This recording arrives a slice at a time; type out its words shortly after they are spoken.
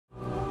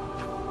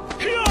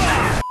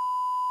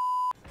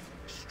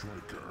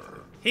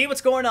Hey,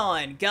 what's going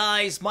on?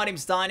 Guys, my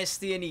name's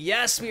Dynasty, and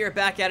yes, we are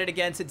back at it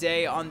again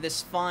today on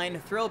this fine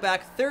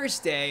Throwback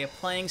Thursday,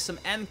 playing some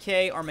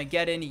MK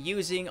Armageddon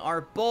using our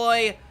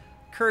boy,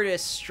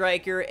 Curtis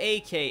Stryker,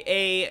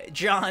 aka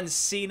John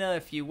Cena,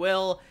 if you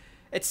will.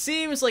 It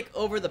seems like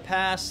over the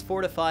past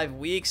 4 to 5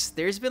 weeks,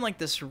 there's been like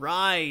this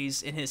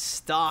rise in his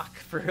stock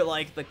for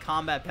like the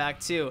Combat Pack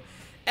 2.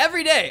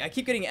 Every day, I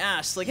keep getting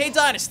asked, like, hey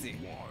Dynasty,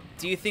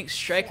 do you think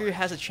Stryker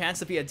has a chance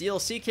to be a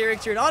DLC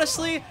character? And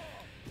honestly,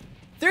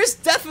 there's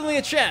definitely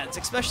a chance,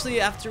 especially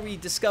after we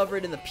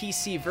discovered in the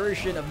PC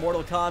version of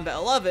Mortal Kombat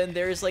 11,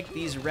 there's like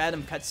these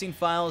random cutscene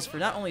files for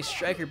not only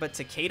Stryker but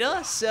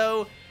Takeda.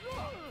 So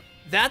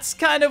that's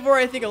kind of where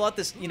I think a lot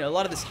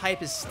of this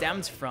hype is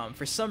stemmed from.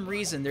 For some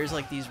reason, there's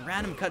like these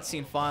random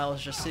cutscene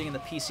files just sitting in the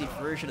PC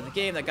version of the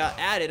game that got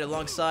added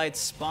alongside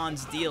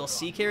Spawn's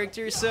DLC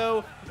characters.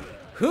 So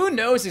who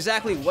knows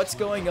exactly what's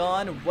going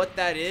on, what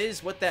that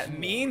is, what that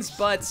means,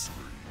 but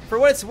for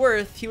what it's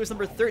worth, he was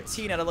number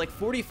 13 out of like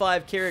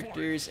 45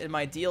 characters in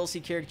my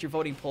DLC character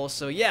voting poll.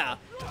 So yeah,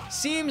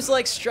 seems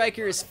like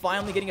Stryker is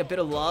finally getting a bit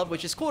of love,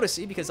 which is cool to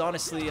see because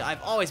honestly,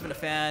 I've always been a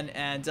fan,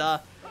 and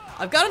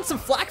I've gotten some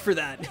flack for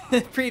that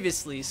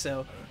previously.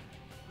 So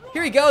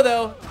here we go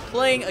though,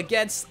 playing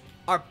against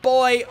our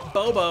boy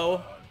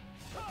Bobo.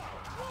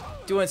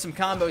 Doing some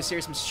combos here,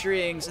 some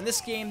strings. In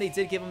this game, they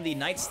did give him the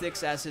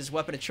nightsticks as his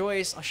weapon of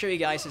choice. I'll show you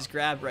guys his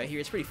grab right here.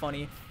 It's pretty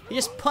funny. He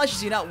just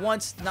punches you not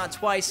once, not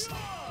twice,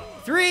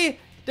 3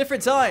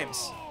 different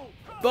times.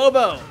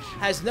 Bobo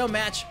has no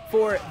match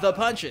for the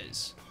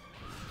punches.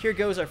 Here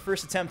goes our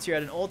first attempt here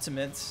at an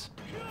ultimate.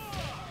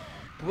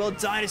 Will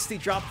Dynasty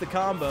drop the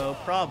combo?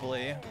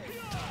 Probably.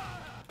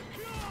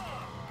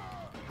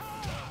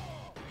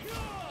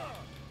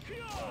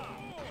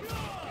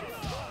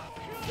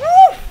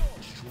 Woo!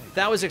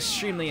 That was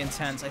extremely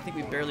intense. I think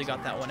we barely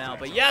got that one out.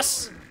 But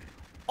yes!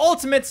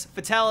 Ultimate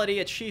Fatality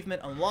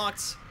achievement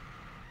unlocked.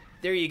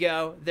 There you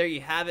go. There you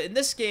have it. In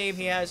this game,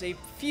 he has a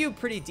few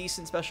pretty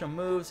decent special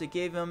moves. They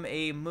gave him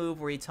a move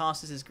where he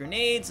tosses his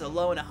grenades, a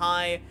low and a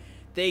high.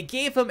 They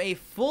gave him a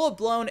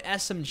full-blown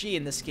SMG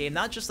in this game.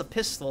 Not just a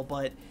pistol,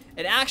 but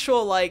an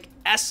actual, like,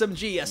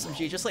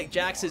 SMG. Just like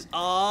Jax's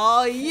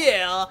 "Aw,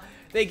 yeah."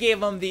 They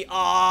gave him the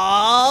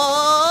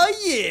 "Aw,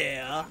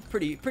 yeah."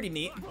 Pretty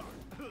neat.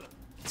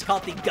 It's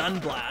called the Gun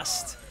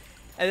Blast.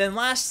 And then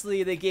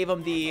lastly, they gave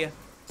him the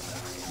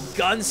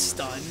Gun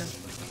Stun,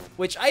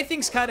 which I think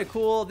is kind of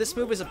cool. This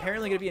move is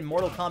apparently going to be in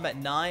Mortal Kombat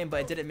 9,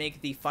 but it didn't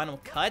make the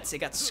final cut. It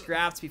got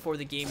scrapped before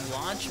the game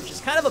launched, which is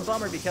kind of a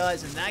bummer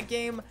because in that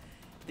game,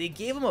 they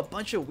gave him a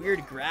bunch of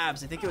weird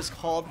grabs. I think it was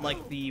called,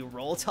 like, the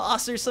Roll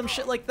Toss or some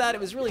shit like that.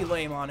 It was really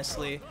lame,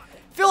 honestly.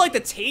 I feel like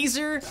the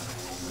Taser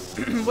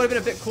would have been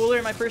a bit cooler,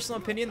 in my personal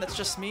opinion. That's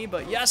just me,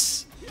 but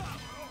yes.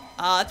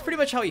 That's pretty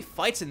much how he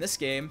fights in this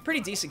game. Pretty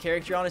decent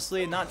character,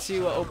 honestly. Not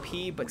too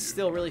OP, but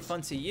still really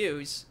fun to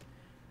use.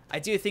 I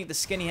do think the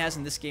skin he has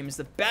in this game is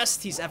the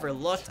best he's ever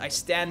looked. I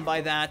stand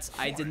by that.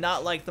 I did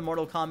not like the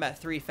Mortal Kombat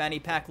 3 fanny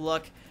pack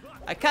look.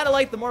 I kind of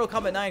like the Mortal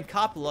Kombat 9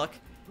 cop look.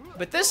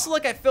 But this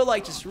look, I feel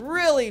like, just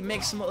really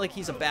makes him look like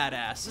he's a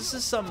badass. This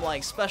is some,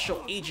 like,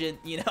 special agent,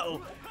 you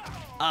know,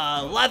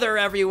 leather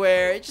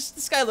everywhere.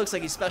 This guy looks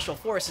like he's Special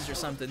Forces or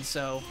something,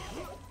 so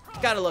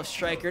gotta love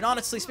Stryker. And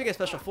honestly, speaking of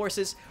Special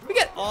Forces, we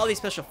get all these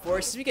Special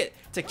Forces. We get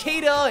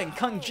Takeda and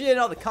Kung Jin,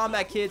 all the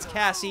combat kids,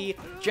 Cassie,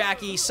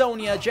 Jackie,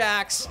 Sonya,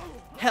 Jax.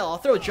 Hell, I'll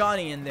throw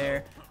Johnny in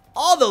there.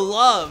 All the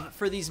love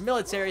for these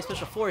military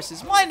Special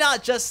Forces. Why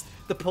not just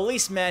the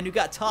policeman who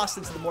got tossed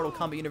into the Mortal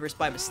Kombat universe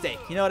by mistake?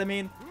 You know what I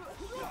mean?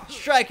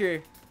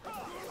 Stryker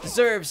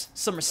deserves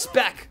some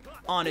respect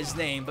on his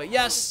name. But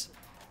yes,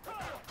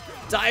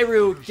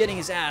 Dairu getting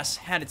his ass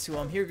handed to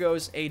him. Here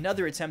goes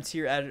another attempt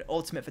here at an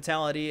Ultimate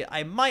Fatality.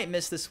 I might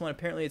miss this one.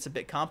 Apparently it's a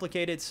bit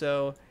complicated,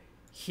 so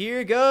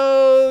here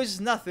goes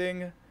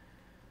nothing.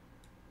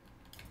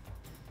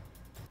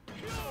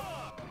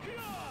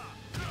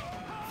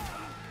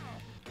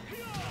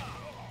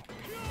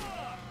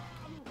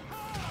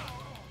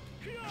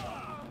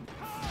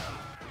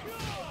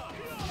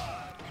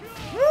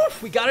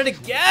 Woof, we got it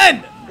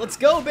again! Let's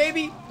go,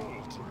 baby!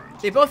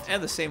 They both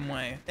end the same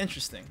way.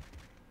 Interesting.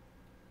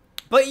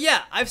 But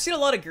yeah, I've seen a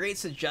lot of great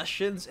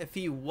suggestions if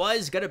he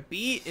was gonna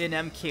be in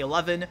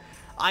MK11.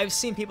 I've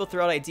seen people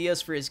throw out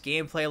ideas for his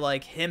gameplay,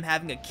 like him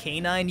having a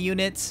canine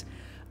unit.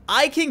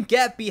 I can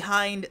get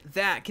behind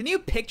that. Can you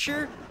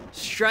picture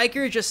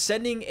Stryker just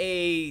sending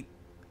a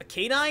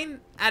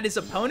canine at his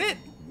opponent?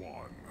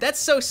 That's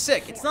so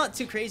sick. It's not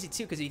too crazy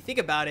too, because if you think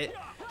about it,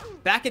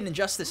 back in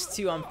Injustice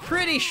 2, I'm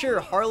pretty sure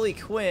Harley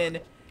Quinn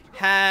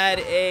had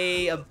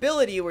a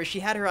ability where she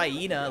had her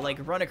hyena like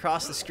run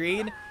across the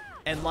screen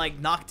and like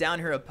knock down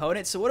her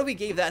opponent. So what if we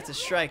gave that to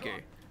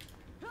Stryker?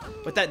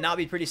 Would that not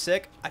be pretty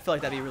sick? I feel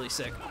like that'd be really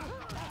sick.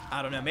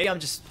 I don't know. Maybe I'm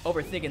just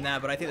overthinking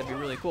that, but I think that'd be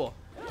really cool.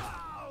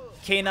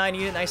 K9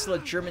 unit, nice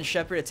little German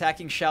Shepherd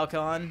attacking Shao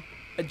Kahn.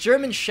 A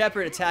German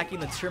Shepherd attacking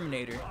the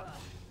Terminator.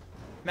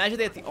 Imagine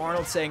they had the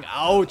Arnold saying,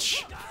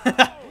 ouch.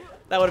 That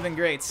would have been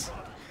great.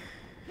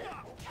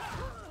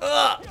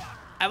 Ugh.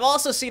 I've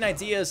also seen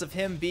ideas of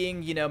him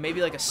being, you know,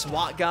 maybe like a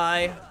SWAT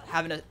guy,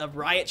 having a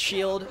riot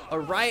shield. A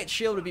riot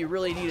shield would be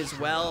really neat as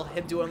well.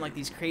 Him doing like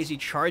these crazy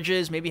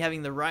charges, maybe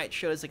having the riot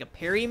shield as like a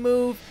parry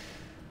move.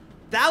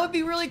 That would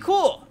be really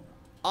cool.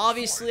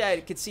 Obviously,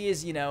 I could see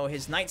his, you know,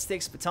 his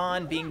nightsticks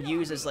baton being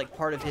used as like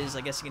part of his,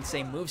 I guess you can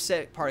say,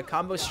 moveset, part of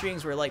combo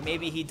strings, where like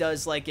maybe he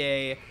does like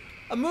a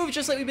move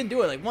just like we've been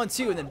doing, like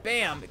 1-2, and then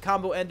bam, the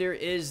combo ender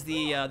is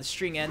the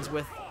string ends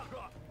with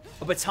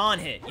a baton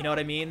hit. You know what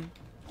I mean?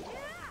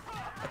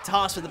 A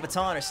toss with a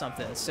baton or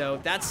something. So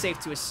that's safe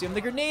to assume.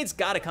 The grenade's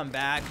got to come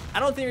back.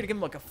 I don't think they're gonna give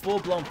him like a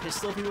full-blown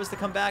pistol if he was to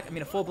come back. I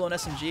mean, a full-blown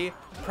SMG.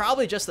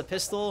 Probably just the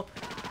pistol.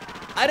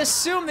 I'd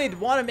assume they'd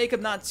want to make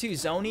him not too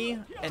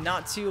zony and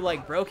not too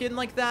like broken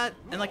like that.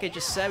 And like I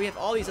just said, we have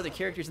all these other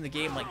characters in the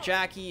game like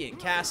Jackie and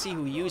Cassie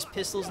who use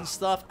pistols and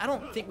stuff. I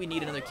don't think we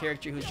need another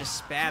character who's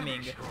just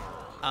spamming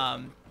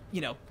you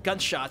know,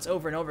 gunshots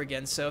over and over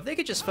again. So if they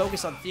could just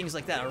focus on things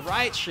like that, a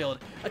riot shield,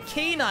 a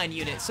K9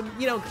 unit, some,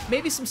 you know,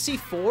 maybe some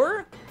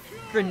C4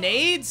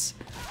 grenades,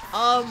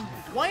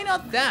 why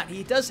not that?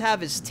 He does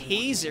have his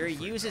taser.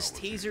 He uses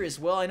taser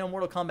as well. I know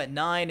Mortal Kombat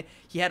 9,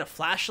 he had a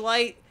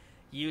flashlight.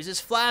 Uses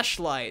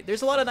flashlight.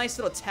 There's a lot of nice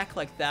little tech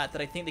like that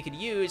that I think they could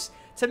use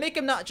to make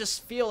him not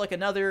just feel like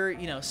another,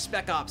 you know,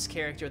 Spec Ops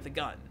character with a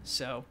gun.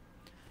 So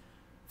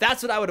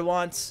that's what I would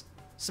want.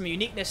 Some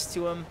uniqueness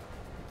to him.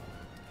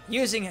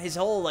 Using his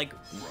whole like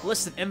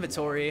list of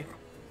inventory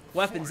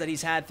weapons that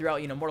he's had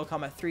throughout, you know, Mortal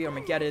Kombat 3,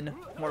 Armageddon,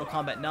 Mortal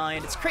Kombat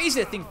 9. It's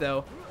crazy to think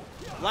though,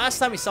 last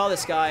time we saw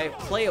this guy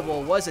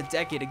playable was a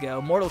decade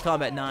ago. Mortal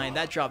Kombat 9,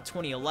 that dropped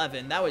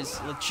 2011. That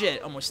was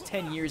legit almost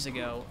 10 years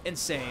ago.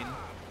 Insane.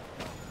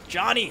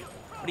 Johnny,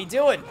 what are you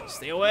doing?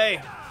 Stay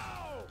away.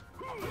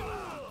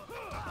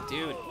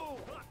 Dude.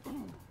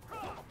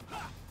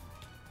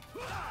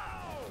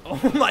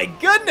 Oh my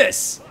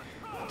goodness!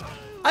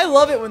 I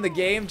love it when the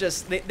game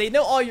just, they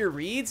know all your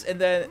reads,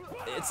 and then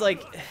it's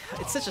like,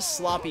 it's such a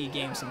sloppy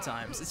game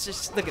sometimes. It's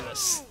just, look at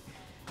this.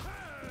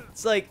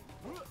 It's like,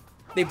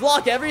 they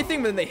block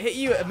everything, but then they hit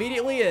you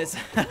immediately, and it's,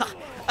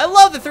 I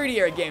love the 3D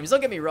era games, don't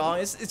get me wrong.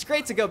 It's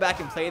great to go back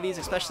and play these,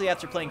 especially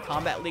after playing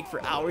Combat League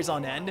for hours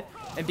on end,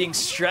 and being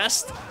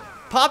stressed.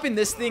 Popping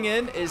this thing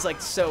in is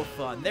like so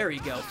fun. There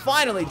you go,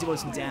 finally doing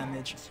some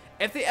damage.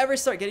 If they ever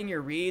start getting your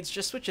reads,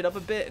 just switch it up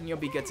a bit, and you'll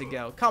be good to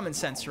go. Common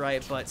sense,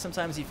 right? But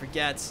sometimes you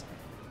forget.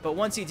 But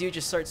once you do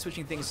just start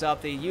switching things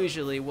up, they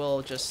usually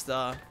will just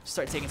start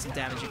taking some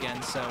damage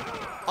again. So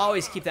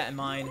always keep that in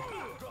mind.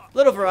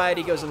 Little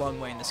variety goes a long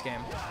way in this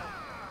game.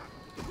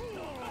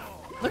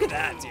 Look at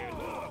that, dude.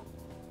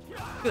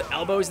 Look at the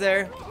elbows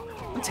there.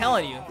 I'm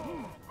telling you.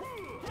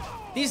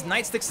 These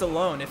nightsticks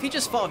alone, if he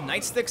just fought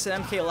nightsticks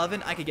at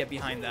MK11, I could get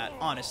behind that,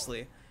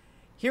 honestly.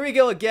 Here we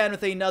go again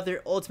with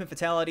another ultimate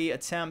fatality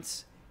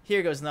attempt.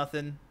 Here goes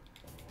nothing.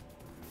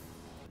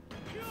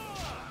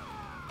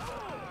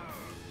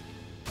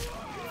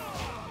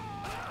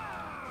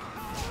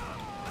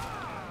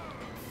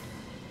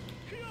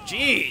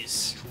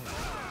 Jeez.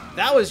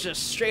 That was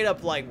just straight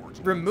up like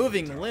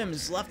removing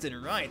limbs left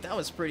and right. That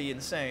was pretty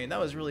insane. That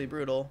was really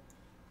brutal.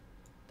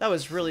 That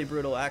was really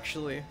brutal,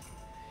 actually.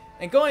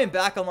 And going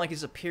back on like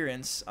his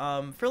appearance,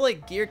 for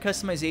like gear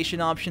customization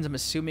options, I'm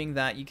assuming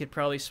that you could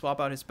probably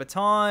swap out his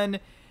baton.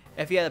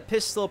 If he had a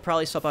pistol,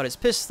 probably swap out his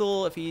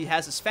pistol. If he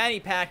has his fanny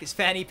pack,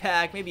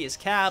 maybe his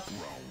cap,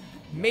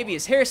 maybe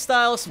his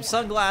hairstyle, some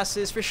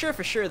sunglasses. For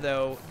sure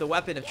though, the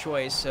weapon of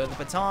choice. So the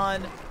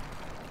baton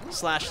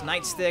slash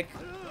nightstick.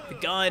 The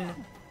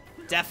gun,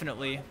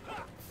 definitely.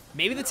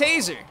 Maybe the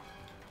taser.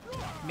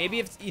 Maybe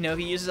if, you know,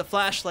 he uses a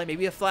flashlight,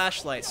 maybe a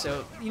flashlight.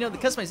 So, you know, the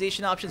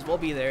customization options will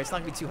be there. It's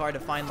not going to be too hard to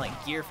find,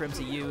 like, gear for him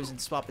to use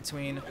and swap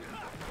between.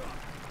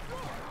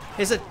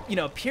 His, you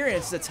know,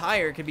 appearance, his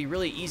attire could be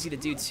really easy to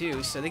do,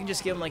 too. So they can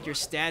just give him, like, your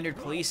standard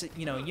police,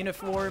 you know,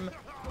 uniform.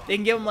 They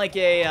can give him, like,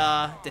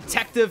 a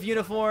detective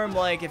uniform,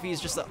 like, if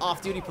he's just an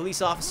off-duty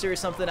police officer or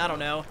something. I don't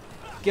know.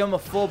 Give him a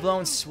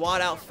full-blown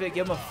SWAT outfit.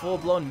 Give him a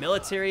full-blown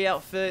military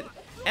outfit.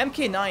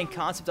 MK9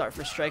 concept art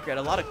for Stryker had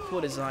a lot of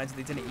cool designs that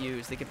they didn't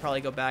use. They could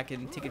probably go back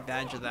and take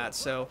advantage of that.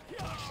 So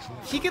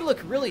he could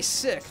look really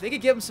sick. They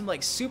could give him some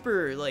like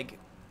super like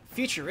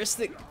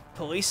futuristic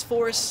police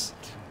force.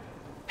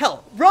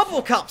 Hell,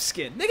 RoboCop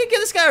skin. They could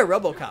give this guy a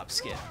RoboCop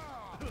skin.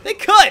 They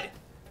could.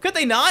 Could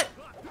they not?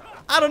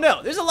 I don't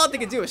know. There's a lot they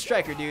could do with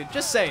Stryker, dude.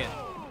 Just saying.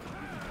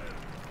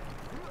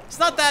 It's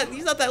not that,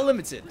 he's not that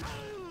limited.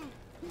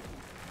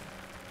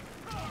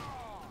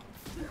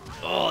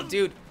 Oh,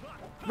 dude.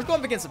 We're going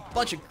up against a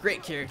bunch of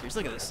great characters.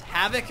 Look at this.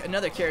 Havoc,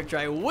 another character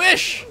I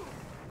wish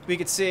we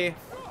could see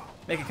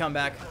make a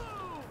comeback.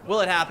 Will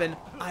it happen?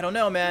 I don't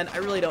know, man. I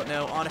really don't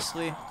know.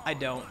 Honestly, I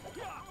don't.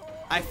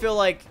 I feel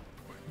like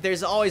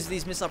there's always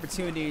these missed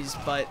opportunities,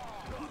 but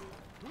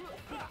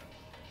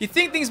you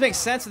think things make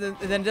sense and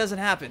then it doesn't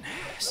happen.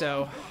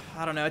 So,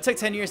 I don't know. It took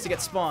 10 years to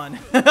get Spawn.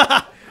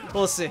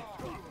 We'll see.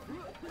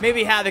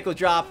 Maybe Havoc will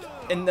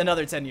drop in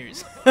another 10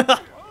 years.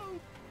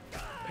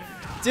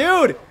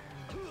 Dude!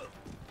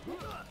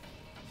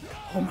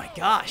 Oh my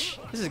gosh,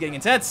 this is getting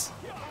intense.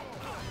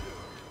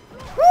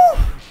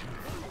 Woo!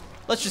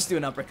 Let's just do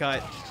an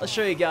uppercut. Let's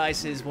show you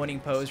guys his winning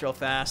pose real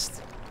fast.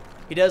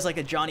 He does like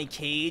a Johnny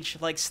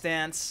Cage-like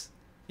stance.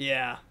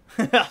 Yeah.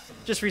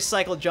 Just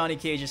recycled Johnny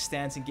Cage's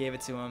stance and gave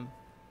it to him.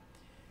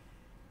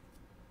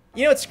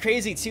 You know, it's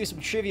crazy, too.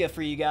 Some trivia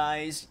for you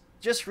guys.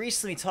 Just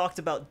recently talked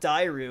about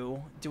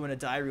Dairu, doing a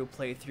Dairu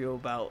playthrough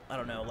about, I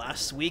don't know,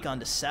 last week on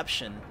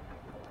Deception.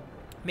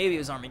 Maybe it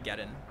was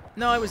Armageddon.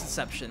 No, it was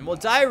Deception. Well,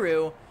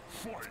 Dairu,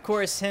 of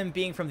course, him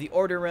being from the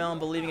Order realm,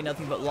 believing in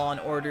nothing but law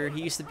and order,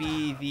 he used to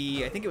be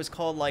the, I think it was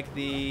called like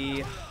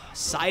the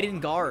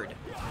Sidon Guard,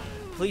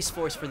 police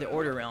force for the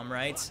Order realm,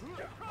 right?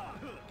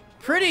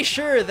 Pretty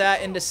sure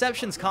that in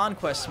Deception's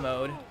Conquest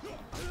mode,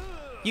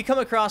 you come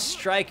across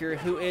Stryker,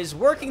 who is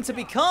working to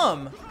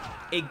become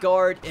a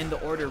guard in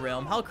the Order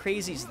realm. How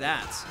crazy is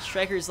that?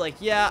 Stryker's like,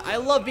 yeah, I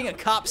love being a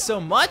cop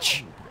so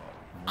much.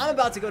 I'm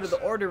about to go to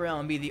the Order realm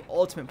and be the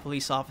ultimate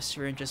police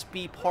officer and just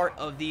be part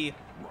of the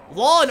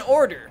law and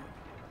order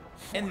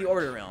in the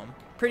Order realm.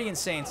 Pretty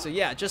insane. So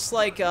yeah, just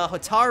like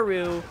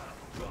Hotaru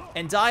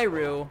and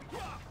Dairu,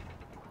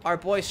 our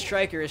boy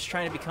Stryker is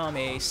trying to become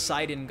a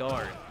Sidon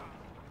guard.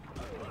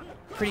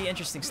 Pretty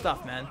interesting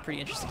stuff, man.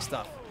 Pretty interesting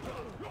stuff.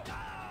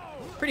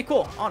 Pretty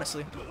cool,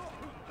 honestly.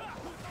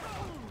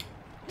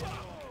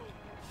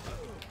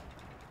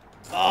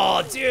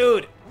 Oh,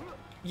 dude!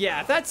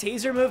 Yeah, if that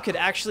taser move could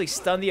actually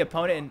stun the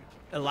opponent and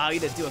allow you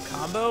to do a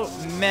combo,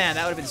 man,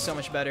 that would have been so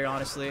much better,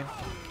 honestly.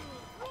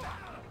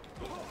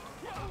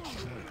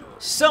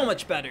 So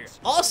much better.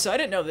 Also, I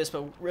didn't know this,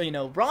 but, you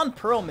know, Ron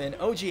Perlman,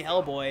 OG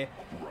Hellboy,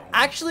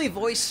 actually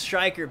voiced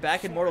Stryker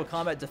back in Mortal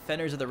Kombat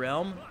Defenders of the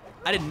Realm.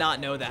 I did not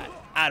know that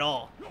at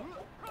all.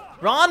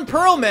 Ron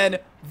Perlman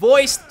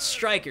voiced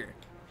Stryker.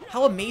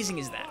 How amazing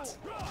is that?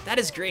 That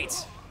is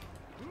great.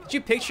 Did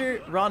you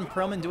picture Ron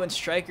Perlman doing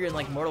Stryker in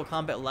like Mortal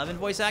Kombat 11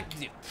 voice act?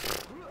 Dude,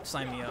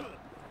 sign me up.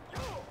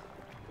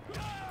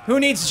 Who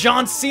needs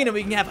John Cena?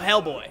 We can have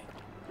Hellboy.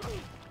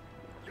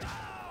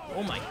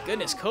 Oh my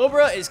goodness,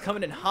 Cobra is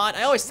coming in hot.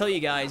 I always tell you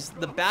guys,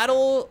 the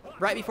battle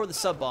right before the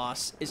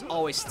sub-boss is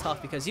always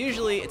tough because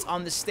usually it's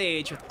on the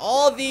stage with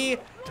all the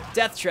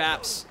death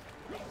traps,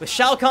 with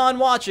Shao Kahn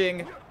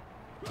watching,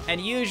 and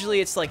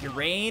usually it's like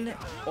Rain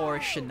or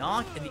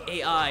Shinnok, and the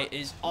AI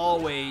is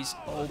always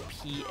OP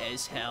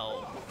as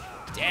hell.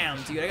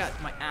 Damn, dude, I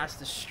got my ass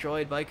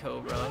destroyed by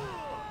Cobra.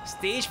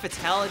 Stage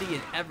fatality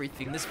and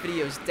everything. This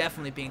video is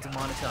definitely being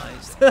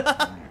demonetized.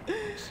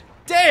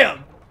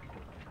 Damn!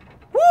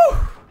 Woo!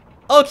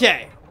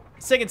 Okay,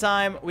 second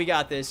time, we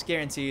got this,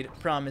 guaranteed,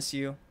 promise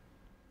you.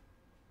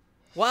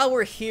 While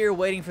we're here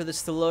waiting for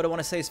this to load, I want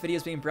to say this video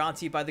is being brought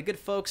to you by the good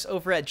folks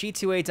over at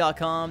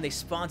G2A.com. They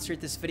sponsored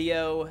this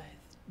video.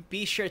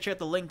 Be sure to check out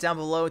the link down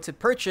below to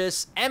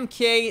purchase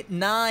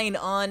MK9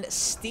 on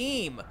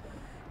Steam.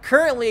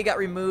 Currently, it got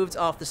removed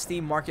off the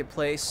Steam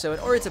Marketplace, so in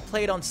order to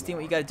play it on Steam,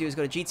 what you gotta do is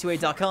go to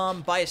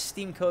G2A.com, buy a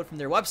Steam code from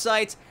their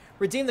website,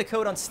 redeem the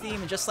code on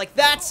Steam, and just like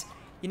that,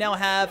 you now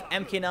have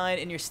MK9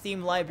 in your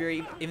Steam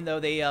library, even though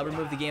they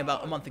removed the game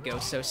about a month ago.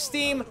 So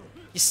Steam,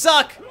 you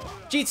suck!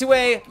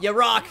 G2A, you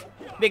rock!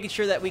 Making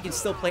sure that we can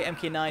still play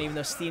MK9 even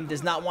though Steam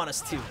does not want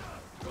us to.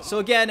 So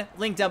again,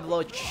 link down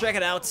below, check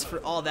it out for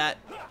all that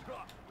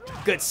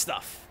good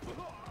stuff.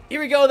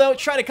 Here we go though,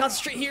 try to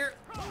concentrate here.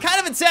 Kind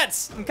of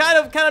intense. I'm kind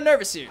of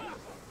nervous here.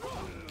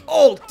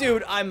 Oh,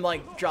 dude, I'm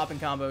like dropping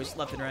combos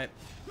left and right.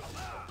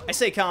 I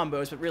say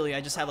combos, but really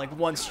I just have like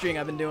one string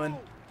I've been doing.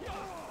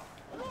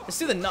 Let's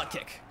do the nut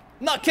kick.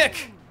 Nut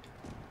kick!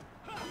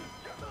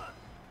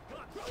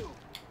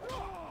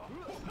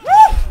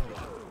 Woo!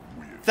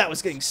 That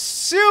was getting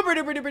super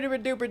duper duper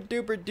duper duper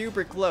duper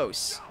duper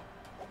close.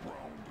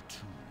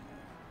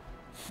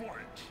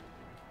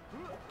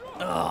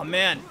 Oh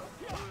man.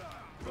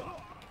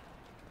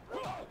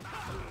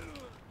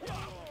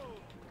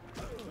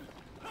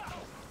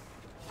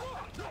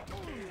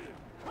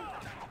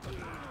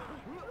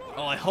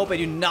 Oh, I hope I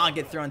do not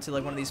get thrown to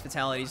like one of these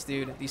fatalities,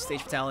 dude. These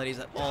stage fatalities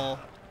at all.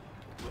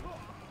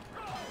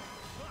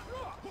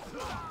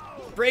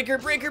 Breaker,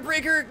 breaker,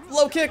 breaker,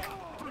 low kick.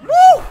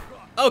 Woo!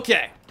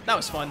 Okay, that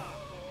was fun.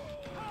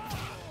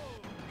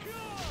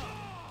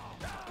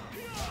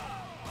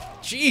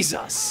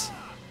 Jesus.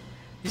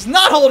 He's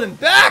not holding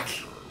back!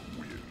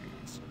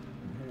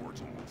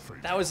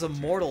 That was a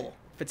mortal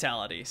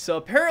fatality. So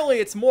apparently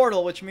it's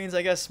mortal, which means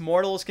I guess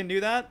mortals can do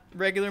that.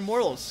 Regular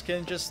mortals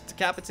can just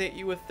decapitate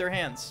you with their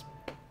hands.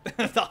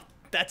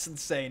 That's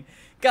insane.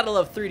 Gotta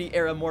love 3D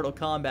era Mortal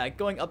Kombat.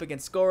 Going up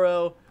against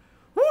Goro.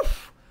 Woo!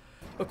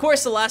 Of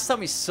course, the last time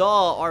we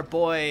saw our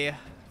boy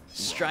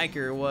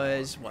Stryker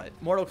was, what?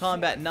 Mortal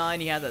Kombat 9.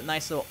 He had that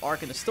nice little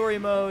arc in the story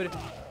mode.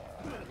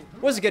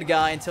 Was a good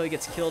guy until he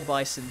gets killed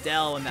by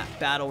Sindel in that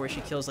battle where she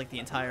kills like the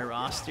entire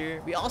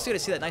roster. We also get to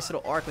see that nice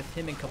little arc with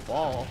him and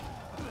Cabal.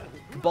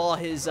 Cabal,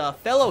 his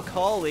fellow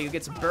colleague, who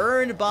gets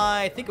burned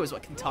by, I think it was,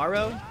 what,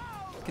 Kintaro?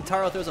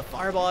 Kintaro throws a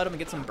fireball at him and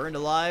gets him burned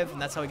alive,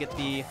 and that's how we get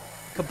the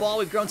Cabal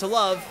we've grown to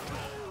love.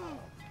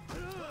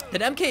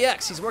 Then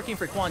MKX, he's working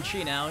for Quan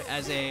Chi now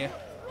as a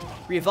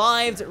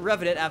revived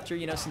Revenant after,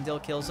 you know,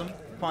 Sindel kills him.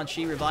 Quan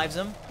Chi revives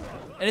him.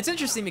 And it's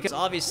interesting because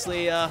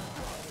obviously,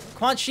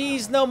 Quan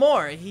Chi's no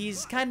more.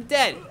 He's kind of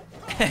dead.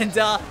 And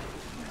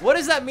what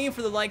does that mean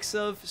for the likes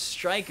of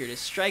Stryker? Is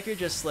Stryker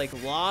just like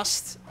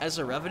lost as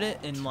a revenant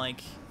in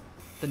like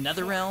the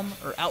Netherrealm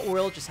or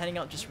Outworld, just handing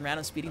out just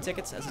random speeding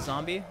tickets as a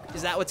zombie?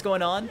 Is that what's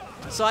going on?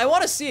 So I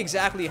want to see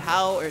exactly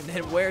how and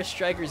where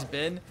Stryker's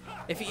been.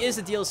 If he is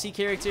a DLC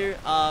character,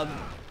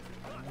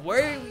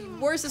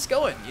 where's this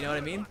going? You know what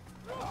I mean?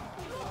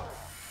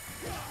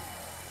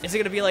 Is it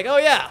gonna be like, oh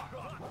yeah,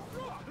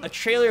 a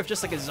trailer of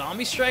just like a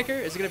zombie Stryker?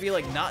 Is it gonna be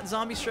like not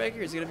zombie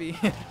Stryker? Is it gonna be?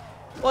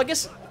 Well, I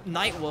guess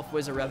Nightwolf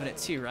was a revenant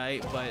too,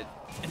 right? But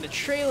in the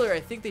trailer, I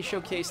think they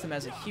showcased him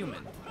as a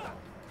human.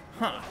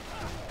 Huh.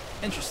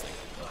 Interesting.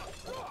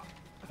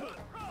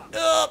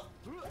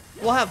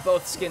 We'll have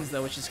both skins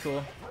though, which is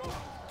cool.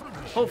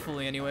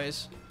 Hopefully,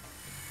 anyways.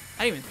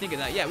 I didn't even think of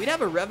that. Yeah, we'd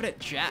have a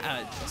Revenant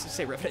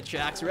Revenant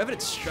Jax, a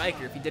Revenant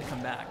Stryker if he did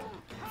come back.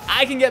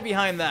 I can get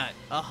behind that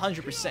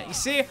 100%. You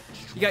see,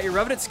 you got your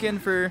Revenant skin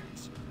for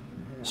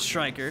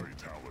Stryker,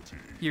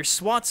 your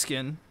SWAT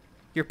skin,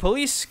 your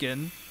police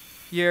skin,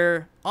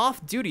 your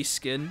off-duty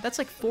skin. That's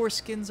like 4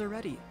 skins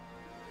already.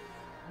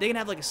 They can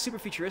have like a super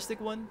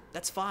futuristic one.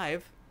 That's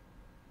 5.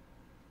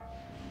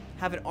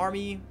 Have an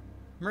army,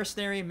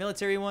 mercenary,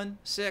 military one.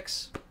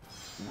 6.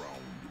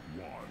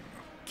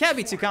 Can't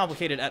be too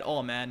complicated at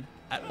all, man.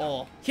 At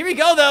all. Here we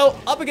go, though.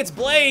 Up against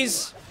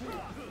Blaze.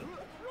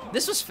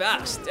 This was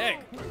fast.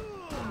 Dang.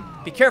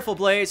 Be careful,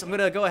 Blaze. I'm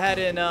going to go ahead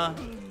and, I'm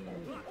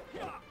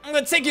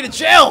going to take you to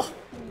jail.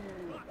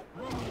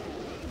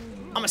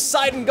 I'm a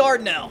side and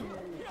guard now.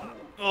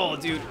 Oh,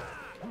 dude.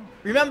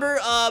 Remember,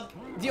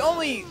 the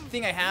only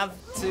thing I have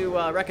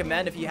to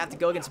recommend if you have to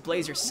go against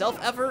Blaze yourself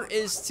ever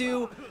is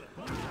to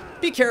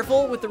be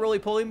careful with the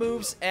roly-poly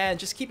moves, and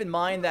just keep in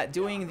mind that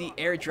doing the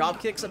air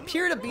drop kicks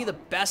appear to be the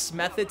best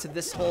method to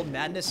this whole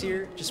madness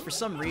here. Just for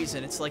some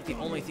reason, it's like the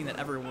only thing that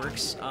ever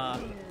works.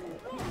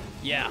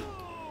 Yeah.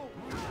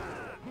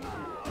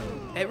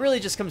 It really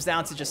just comes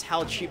down to just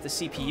how cheap the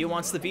CPU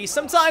wants to be.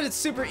 Sometimes it's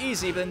super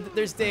easy, but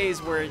there's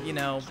days where, you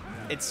know,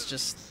 it's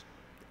just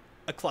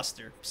a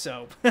cluster.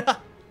 So.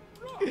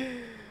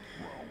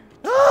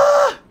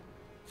 Ah!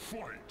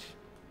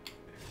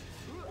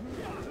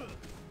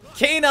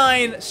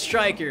 K9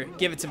 Stryker,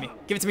 give it to me.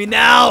 Give it to me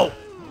now!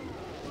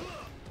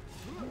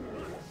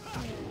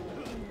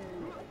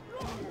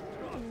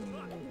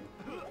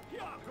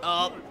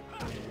 Up.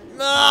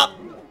 Up.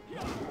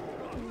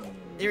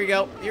 Here we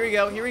go. Here we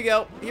go. Here we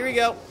go. Here we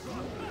go.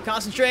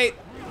 Concentrate.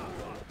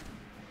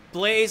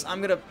 Blaze,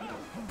 I'm gonna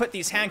put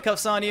these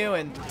handcuffs on you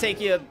and take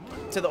you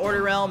to the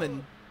Order Realm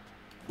and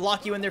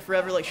lock you in there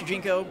forever like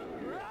Shujinko.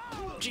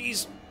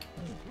 Jeez.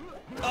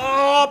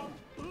 Up.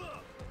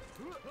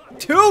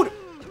 Dude!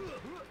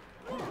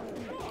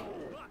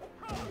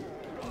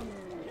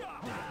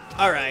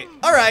 Alright,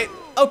 alright,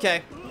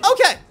 okay,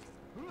 okay,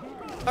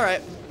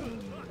 alright.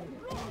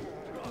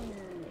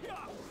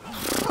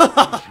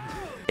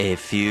 A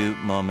few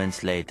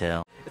moments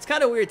later. It's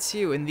kind of weird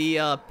too, in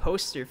the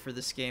poster for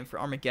this game, for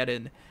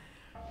Armageddon,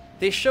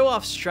 they show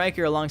off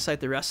Stryker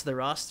alongside the rest of the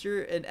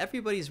roster, and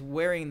everybody's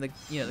wearing the,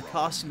 you know, the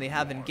costume they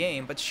have in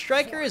game, but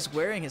Stryker is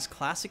wearing his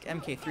classic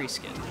MK3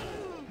 skin.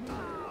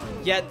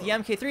 Yet the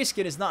MK3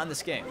 skin is not in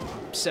this game.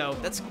 So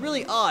that's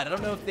really odd. I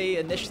don't know if they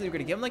initially were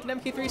going to give him like an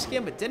MK3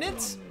 skin but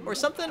didn't or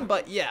something,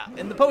 but yeah,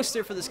 in the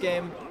poster for this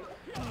game,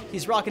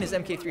 he's rocking his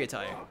MK3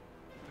 attire.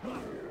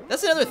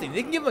 That's another thing.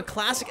 They can give him a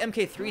classic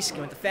MK3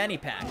 skin with the fanny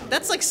pack.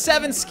 That's like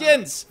 7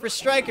 skins for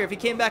Stryker if he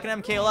came back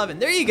in MK11.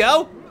 There you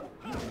go.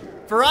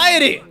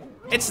 Variety.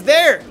 It's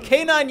there.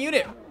 K9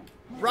 unit.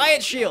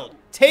 Riot shield.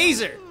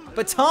 Taser.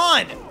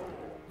 Baton.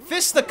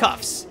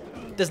 Fisticuffs.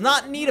 Does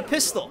not need a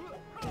pistol.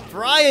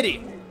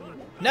 Variety.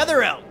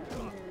 Netherrealm.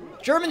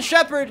 German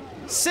Shepherd,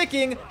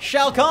 sicking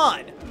Shao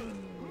Kahn.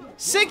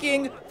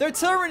 Sicking their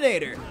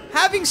Terminator.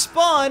 Having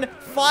Spawn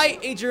fight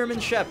a German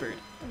Shepherd.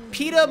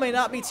 PETA may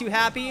not be too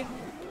happy,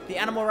 the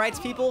animal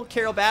rights people,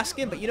 Carol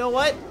Baskin, but you know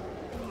what?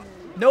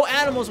 No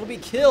animals will be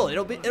killed.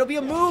 It'll be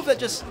a move that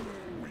just,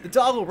 the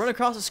dog will run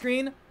across the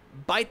screen,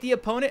 bite the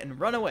opponent, and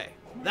run away.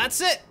 That's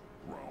it.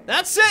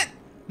 That's it.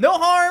 No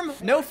harm,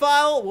 no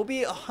foul. We'll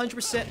be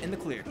 100% in the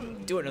clear.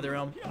 Do it,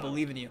 Netherrealm. I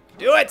believe in you.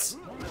 Do it.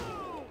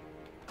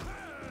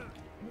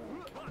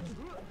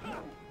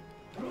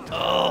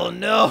 Oh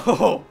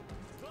no!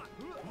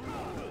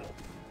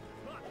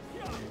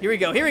 Here we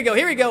go, here we go,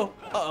 here we go!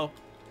 Uh-oh.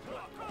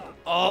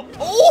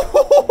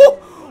 Oh!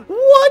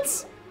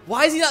 What?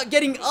 Why is he not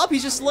getting up?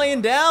 He's just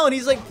laying down.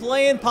 He's like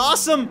playing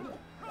possum.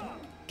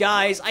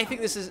 Guys, I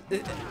think this is...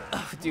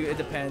 dude, it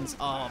depends.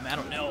 Oh, man, I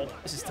don't know.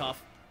 This is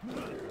tough.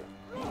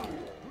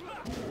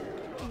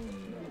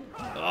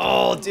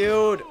 Oh,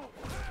 dude.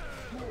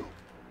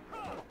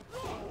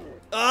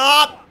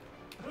 Up!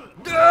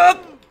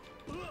 Up!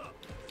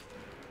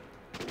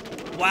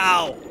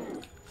 Wow.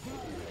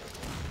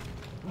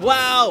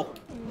 Wow.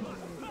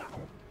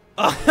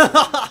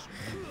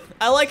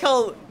 I like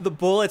how the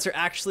bullets are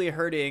actually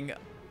hurting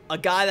a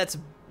guy that's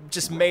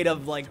just made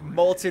of like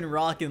molten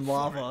rock and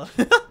lava.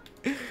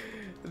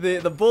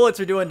 The bullets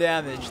are doing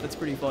damage. That's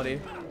pretty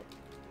funny.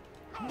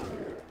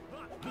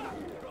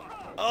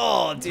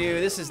 Oh,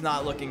 dude, this is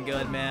not looking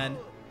good, man.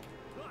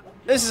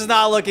 This is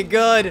not looking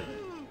good.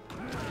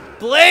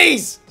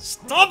 Blaze,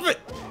 stop it.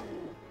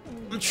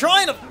 I'm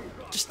trying to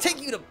just take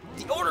you to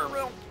the order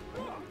realm.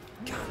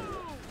 God.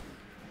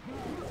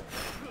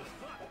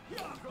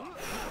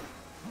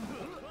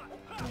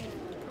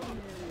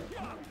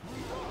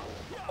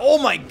 Oh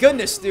my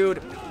goodness,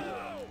 dude.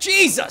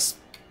 Jesus.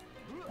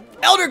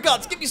 Elder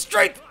gods, give me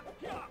strength.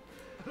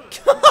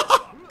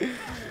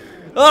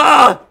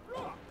 Ah!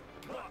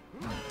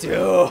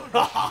 Dude.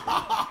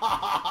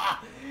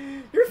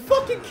 You're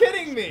fucking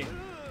kidding me.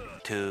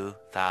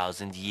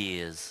 2,000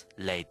 years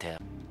later.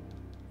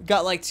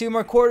 Got like 2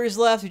 more quarters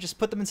left. We just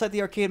put them inside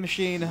the arcade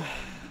machine.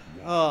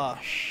 Oh,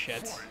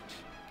 shit.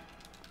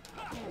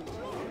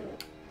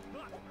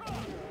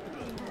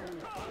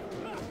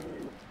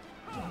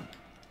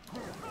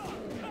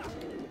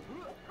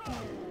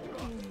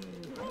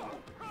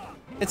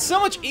 It's so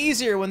much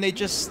easier when they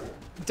just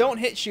don't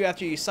hit you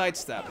after you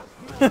sidestep.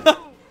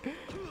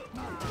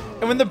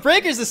 And when the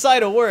breakers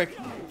decide to work,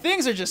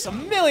 things are just a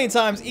million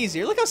times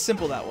easier. Look how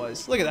simple that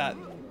was. Look at that.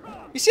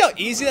 You see how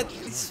easy that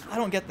is? I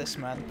don't get this,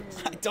 man.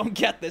 I don't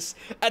get this.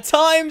 At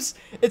times,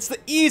 it's the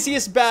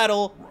easiest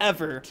battle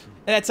ever.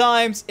 And at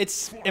times,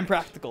 it's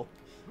impractical.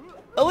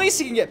 At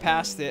least you can get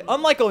past it.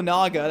 Unlike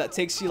Onaga, that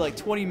takes you like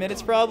 20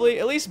 minutes probably.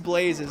 At least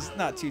Blaze is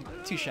not too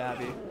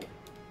shabby.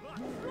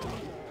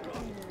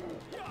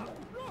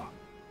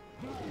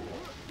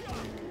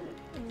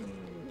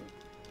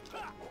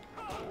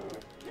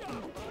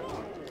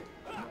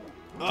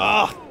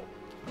 Ugh.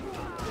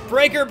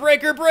 Breaker,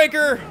 breaker,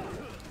 breaker.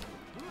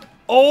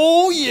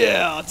 Oh,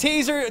 yeah.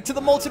 Taser to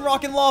the molten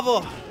rock and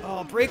lava.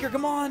 Oh, breaker,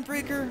 come on,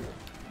 breaker.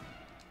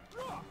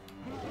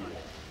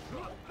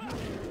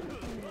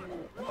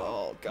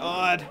 Oh,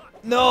 God.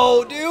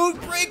 No, dude.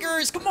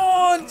 Breakers, come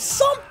on.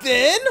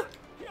 Something.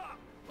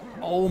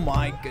 Oh,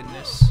 my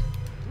goodness.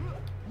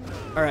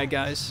 All right,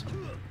 guys.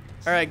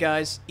 All right,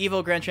 guys.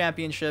 Evo Grand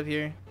Championship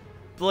here.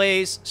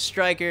 Blaze,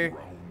 Stryker,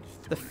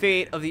 the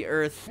fate of the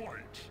Earth.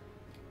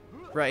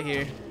 Right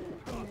here.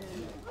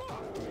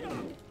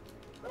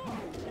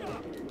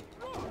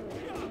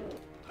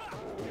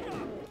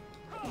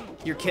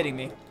 You're kidding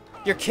me.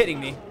 You're kidding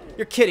me.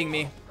 You're kidding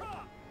me.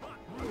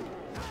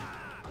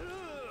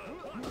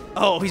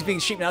 Oh, he's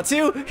being cheap now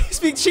too. He's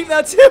being cheap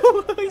now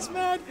too. He's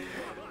mad.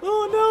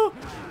 Oh no.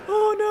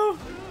 Oh no.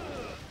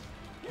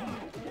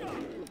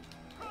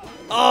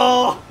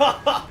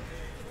 Oh.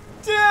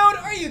 Dude,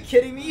 are you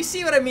kidding me? You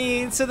see what I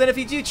mean? So then if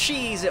you do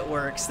cheese, it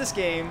works. This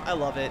game, I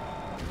love it.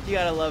 You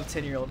gotta love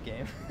 10-year-old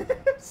game.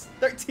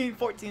 13,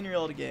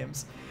 14-year-old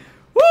games.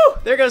 Woo!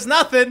 There goes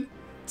nothing.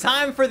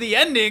 Time for the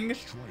ending.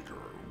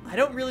 I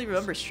don't really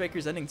remember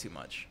Stryker's ending too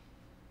much.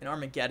 In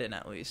Armageddon,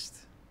 at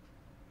least.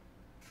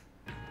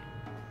 The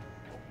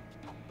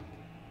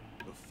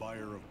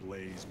fire of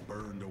Blaze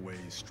burned away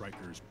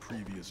Stryker's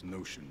previous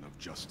notion of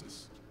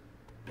justice.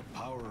 The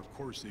power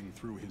coursing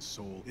through his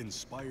soul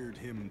inspired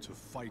him to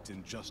fight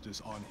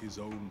injustice on his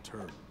own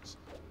terms.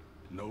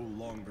 No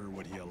longer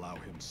would he allow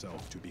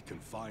himself to be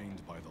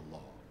confined by the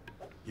law.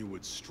 He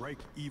would strike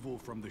evil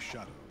from the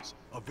shadows,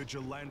 a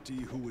vigilante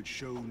who would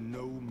show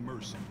no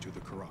mercy to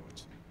the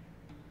corrupt.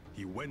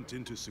 He went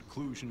into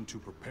seclusion to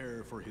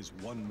prepare for his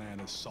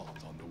one-man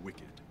assault on the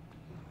wicked.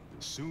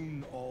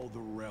 Soon all the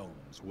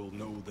realms will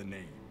know the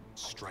name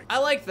Stryker. I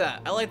like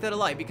that. I like that a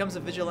lot. He becomes a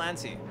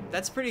vigilante.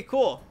 That's pretty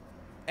cool.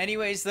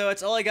 Anyways, though,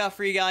 that's all I got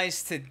for you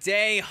guys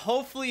today.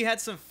 Hopefully you had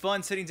some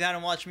fun sitting down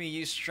and watching me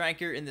use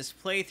Stryker in this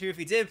playthrough. If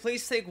you did,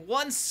 please take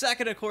 1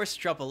 second, of course, to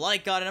drop a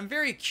like on it. I'm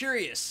very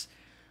curious.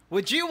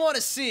 Would you want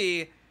to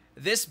see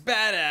this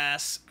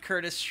badass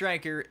Curtis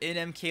Stryker in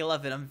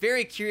MK11? I'm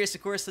very curious.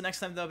 Of course, the next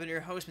time, though, I've been your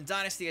host,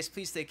 Dynasty. Guys,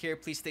 please take care.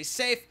 Please stay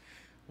safe.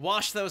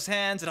 Wash those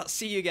hands, and I'll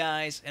see you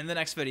guys in the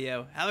next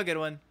video. Have a good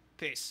one.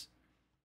 Peace.